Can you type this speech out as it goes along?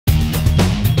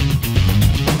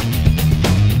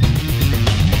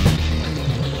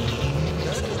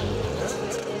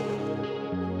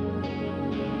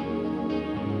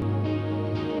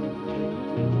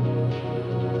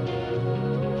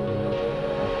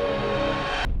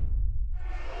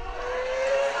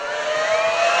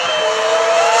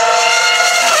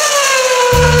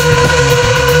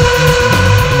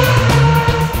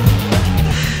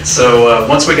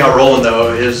once we got rolling,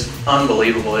 though, it was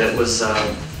unbelievable. It was,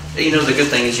 you know, the good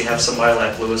thing is you have somebody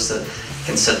like Lewis that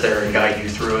can sit there and guide you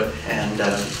through it. And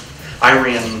I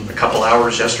ran a couple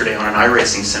hours yesterday on an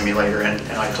iRacing simulator, and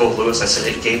I told Lewis, I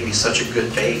said, it gave me such a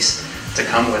good base to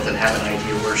come with and have an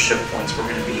idea where shift points were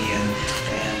going to be, and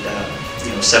you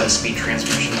know, 7-speed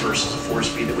transmission versus a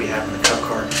 4-speed that we have in the Cup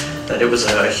car. That it was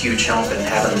a huge help in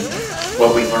having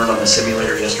what we learned on the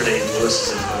simulator yesterday in Lewis's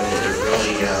input. It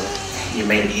really, you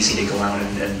made it easy to go out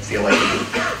and feel like you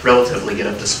could relatively get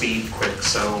up to speed quick.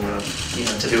 So, you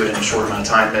know, to do it in a short amount of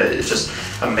time, it's just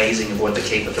amazing of what the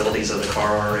capabilities of the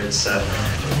car are. It's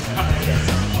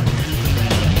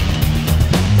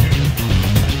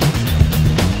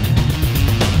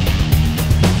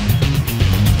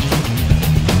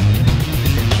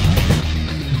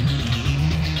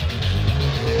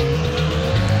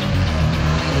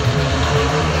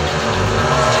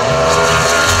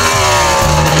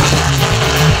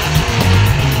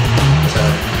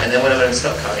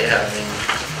stock car, yeah. I mean,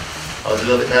 I was a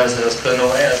little bit nervous as I was pulling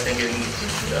away. I was thinking,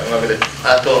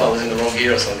 I thought I was in the wrong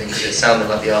gear or something because it sounded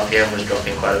like the RPM was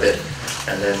dropping quite a bit,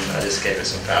 and then I just gave it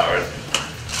some power.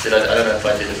 And I don't know if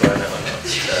I did it right now or not.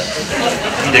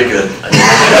 you did good. I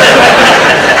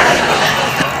did.